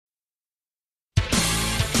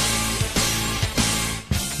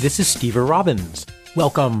This is Steve Robbins.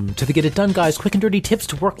 Welcome to the Get It Done Guys quick and dirty tips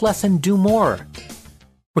to work less and do more.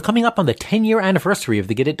 We're coming up on the 10-year anniversary of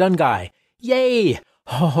the Get It Done Guy. Yay!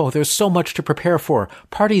 Oh, there's so much to prepare for.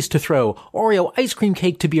 Parties to throw, Oreo ice cream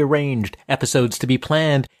cake to be arranged, episodes to be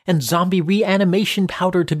planned, and zombie reanimation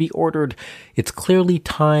powder to be ordered. It's clearly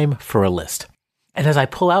time for a list. And as I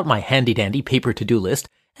pull out my handy-dandy paper to-do list,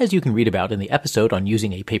 as you can read about in the episode on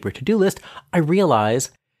using a paper to-do list, I realize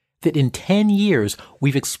that in 10 years,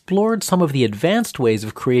 we've explored some of the advanced ways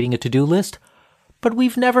of creating a to-do list, but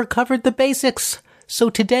we've never covered the basics.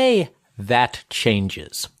 So today, that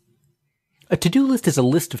changes. A to-do list is a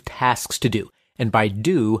list of tasks to do, and by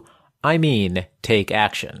do, I mean take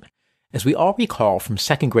action. As we all recall from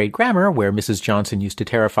second grade grammar, where Mrs. Johnson used to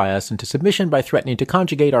terrify us into submission by threatening to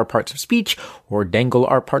conjugate our parts of speech or dangle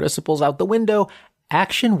our participles out the window,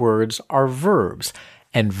 action words are verbs,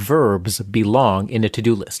 and verbs belong in a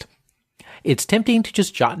to-do list. It's tempting to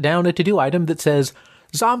just jot down a to-do item that says,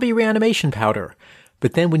 zombie reanimation powder.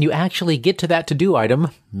 But then when you actually get to that to-do item,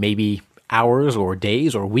 maybe hours or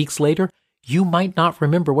days or weeks later, you might not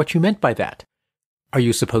remember what you meant by that. Are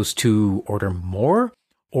you supposed to order more?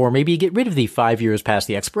 Or maybe get rid of the 5 years past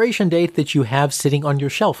the expiration date that you have sitting on your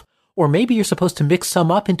shelf? Or maybe you're supposed to mix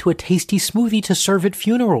some up into a tasty smoothie to serve at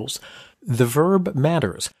funerals. The verb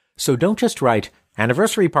matters. So don't just write,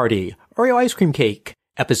 anniversary party, Oreo ice cream cake,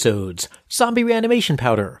 episodes, zombie reanimation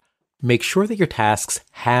powder. Make sure that your tasks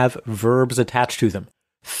have verbs attached to them.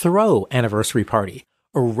 Throw anniversary party,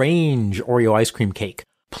 arrange Oreo ice cream cake,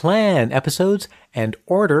 plan episodes, and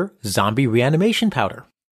order zombie reanimation powder.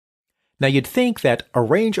 Now you'd think that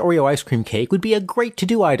arrange Oreo ice cream cake would be a great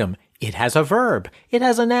to-do item. It has a verb, it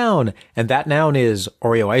has a noun, and that noun is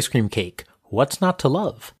Oreo ice cream cake. What's not to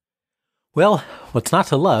love? Well, what's not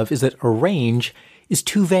to love is that arrange is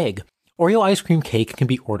too vague. Oreo ice cream cake can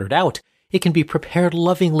be ordered out. It can be prepared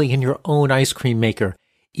lovingly in your own ice cream maker.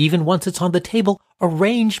 Even once it's on the table,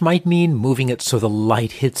 arrange might mean moving it so the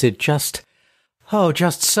light hits it just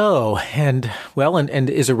so. And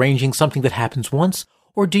is arranging something that happens once?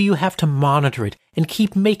 Or do you have to monitor it and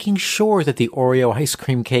keep making sure that the Oreo ice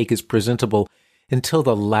cream cake is presentable until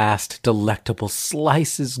the last delectable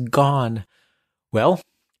slice is gone? Well,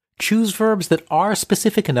 choose verbs that are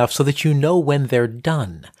specific enough so that you know when they're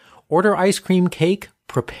done. Order ice cream cake,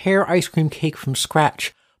 prepare ice cream cake from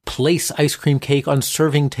scratch, place ice cream cake on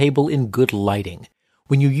serving table in good lighting.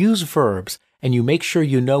 When you use verbs and you make sure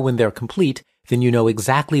you know when they're complete, then you know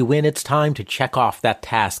exactly when it's time to check off that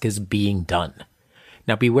task as being done.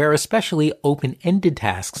 Now beware especially open-ended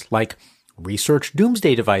tasks like research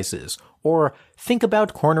doomsday devices or think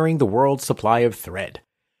about cornering the world's supply of thread.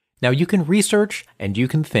 Now you can research and you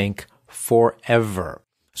can think forever.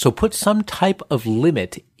 So put some type of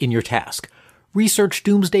limit in your task. Research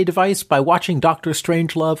doomsday device by watching Dr.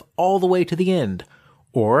 Strangelove all the way to the end.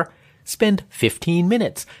 Or spend 15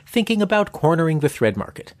 minutes thinking about cornering the thread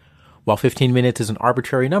market. While 15 minutes is an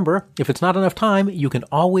arbitrary number, if it's not enough time, you can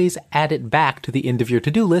always add it back to the end of your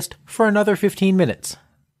to-do list for another 15 minutes.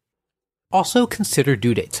 Also consider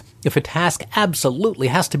due dates. If a task absolutely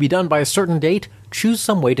has to be done by a certain date, choose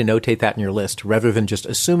some way to notate that in your list rather than just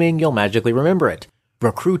assuming you'll magically remember it.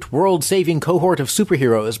 Recruit world-saving cohort of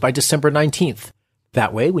superheroes by December 19th.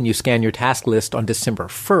 That way, when you scan your task list on December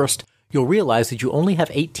 1st, you'll realize that you only have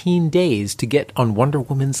 18 days to get on Wonder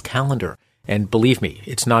Woman's calendar. And believe me,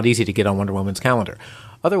 it's not easy to get on Wonder Woman's calendar.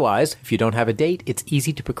 Otherwise, if you don't have a date, it's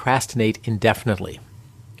easy to procrastinate indefinitely.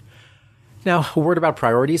 Now, a word about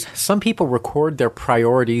priorities. Some people record their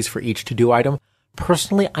priorities for each to-do item.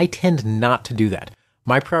 Personally, I tend not to do that.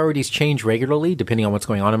 My priorities change regularly depending on what's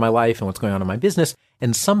going on in my life and what's going on in my business,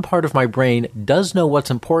 and some part of my brain does know what's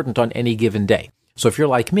important on any given day. So if you're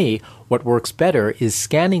like me, what works better is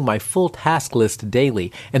scanning my full task list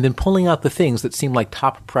daily and then pulling out the things that seem like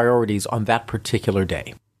top priorities on that particular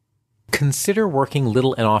day. Consider working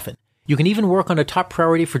little and often. You can even work on a top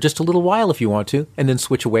priority for just a little while if you want to, and then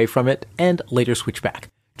switch away from it and later switch back.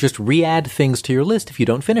 Just re-add things to your list if you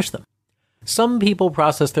don't finish them. Some people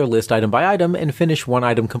process their list item by item and finish one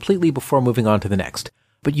item completely before moving on to the next.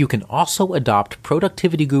 But you can also adopt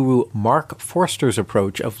productivity guru Mark Forster's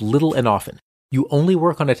approach of little and often. You only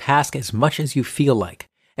work on a task as much as you feel like.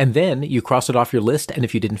 And then you cross it off your list, and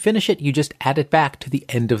if you didn't finish it, you just add it back to the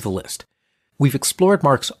end of the list. We've explored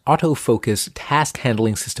Mark's autofocus task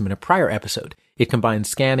handling system in a prior episode. It combines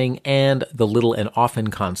scanning and the little and often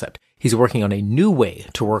concept. He's working on a new way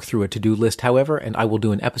to work through a to-do list, however, and I will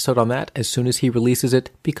do an episode on that as soon as he releases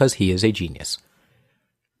it because he is a genius.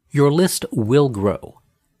 Your list will grow.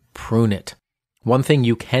 Prune it. One thing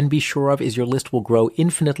you can be sure of is your list will grow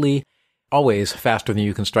infinitely, always faster than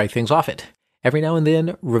you can strike things off it. Every now and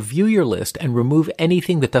then, review your list and remove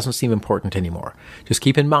anything that doesn't seem important anymore. Just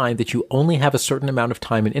keep in mind that you only have a certain amount of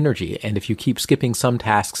time and energy, and if you keep skipping some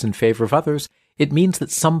tasks in favor of others, it means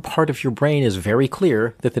that some part of your brain is very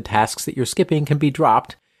clear that the tasks that you're skipping can be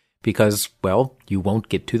dropped because, well, you won't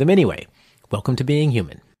get to them anyway. Welcome to being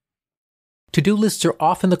human. To-do lists are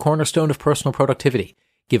often the cornerstone of personal productivity.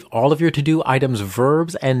 Give all of your to-do items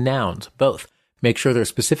verbs and nouns, both. Make sure they're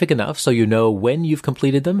specific enough so you know when you've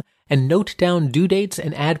completed them, and note down due dates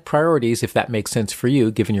and add priorities if that makes sense for you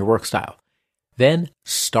given your work style. Then,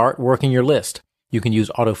 start working your list. You can use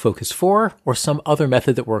autofocus 4 or some other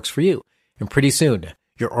method that works for you. And pretty soon,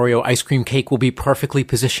 your Oreo ice cream cake will be perfectly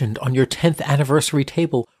positioned on your 10th anniversary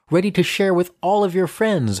table, ready to share with all of your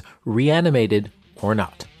friends, reanimated or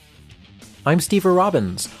not. I'm Steve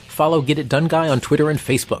Robbins. Follow Get It Done Guy on Twitter and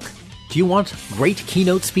Facebook. Do you want great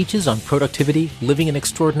keynote speeches on productivity, living an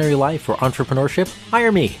extraordinary life, or entrepreneurship?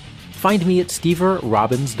 Hire me. Find me at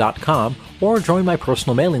steverrobbins.com or join my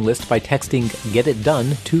personal mailing list by texting Get It Done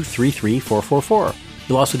to 33444.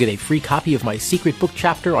 You'll also get a free copy of my secret book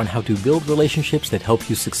chapter on how to build relationships that help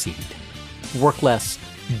you succeed. Work less,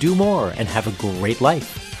 do more, and have a great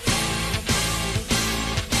life.